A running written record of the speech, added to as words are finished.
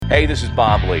Hey, this is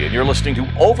Bob Lee, and you're listening to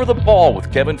Over the Ball with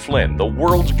Kevin Flynn, the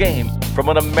world's game from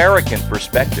an American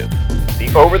perspective. The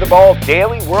Over the Ball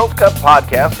Daily World Cup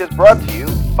podcast is brought to you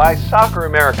by Soccer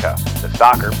America, the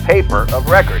soccer paper of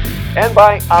record, and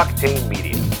by Octane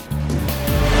Media.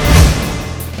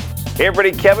 Hey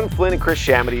everybody, Kevin Flynn and Chris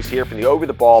Chamides here from the Over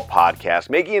the Ball podcast,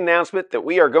 making an announcement that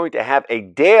we are going to have a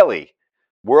daily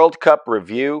World Cup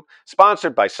review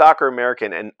sponsored by Soccer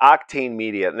American and Octane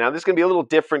Media. Now, this is going to be a little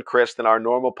different, Chris, than our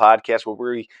normal podcast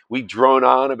where we drone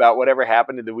on about whatever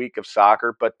happened in the week of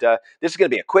soccer. But this is going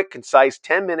to be a quick, concise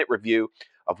 10-minute review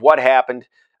of what happened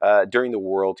during the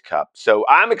World Cup. So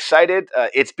I'm excited.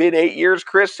 It's been 8 years,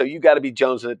 Chris, so you got to be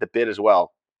jonesing at the bit as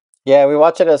well. Yeah, we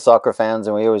watch it as soccer fans,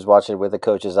 and we always watch it with the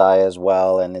coach's eye as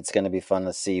well. And it's going to be fun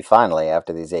to see, finally,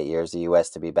 after these 8 years, the U.S.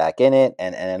 to be back in it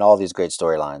and all these great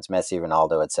storylines, Messi,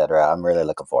 Ronaldo, etc. I'm really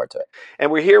looking forward to it.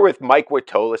 And we're here with Mike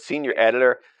Woitalla, senior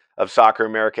editor of Soccer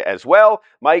America as well.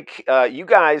 Mike, you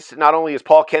guys, not only is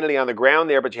Paul Kennedy on the ground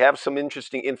there, but you have some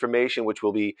interesting information which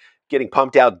will be getting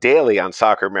pumped out daily on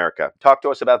Soccer America. Talk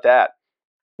to us about that.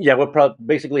 Yeah, we're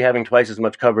basically having twice as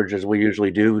much coverage as we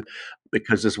usually do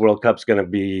because this World Cup's going to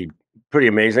be pretty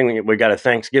amazing. We got a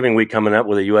Thanksgiving week coming up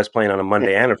with the U.S. playing on a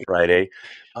Monday and a Friday,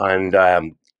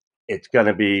 and it's going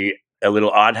to be a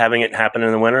little odd having it happen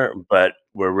in the winter, but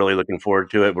we're really looking forward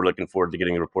to it. We're looking forward to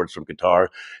getting the reports from Qatar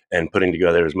and putting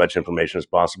together as much information as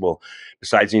possible.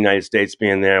 Besides the United States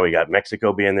being there, we got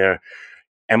Mexico being there.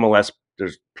 MLS,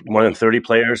 there's more than 30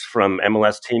 players from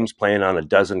MLS teams playing on a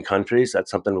dozen countries.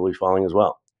 That's something we'll be following as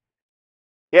well.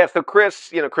 Yeah, so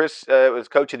Chris was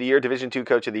Coach of the Year, Division II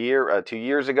Coach of the Year 2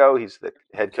 years ago. He's the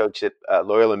head coach at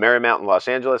Loyola Marymount in Los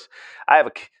Angeles. I have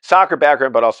a soccer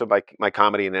background, but also my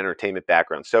comedy and entertainment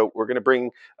background. So we're going to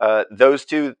bring those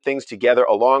two things together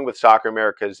along with Soccer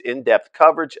America's in-depth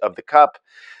coverage of the Cup.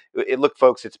 Look,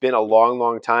 folks, it's been a long,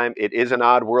 long time. It is an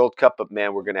odd World Cup, but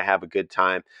man, we're going to have a good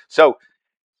time. So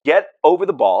get Over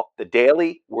the Ball, the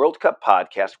daily World Cup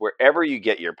podcast, wherever you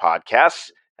get your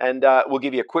podcasts. And we'll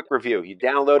give you a quick review. You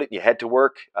download it and you head to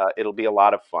work. It'll be a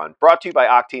lot of fun. Brought to you by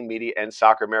Octane Media and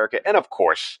Soccer America. And, of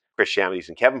course, Chris Chamides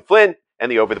and Kevin Flynn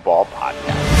and the Over the Ball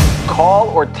podcast. Call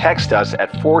or text us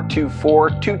at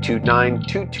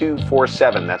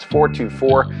 424-229-2247. That's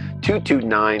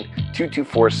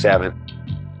 424-229-2247.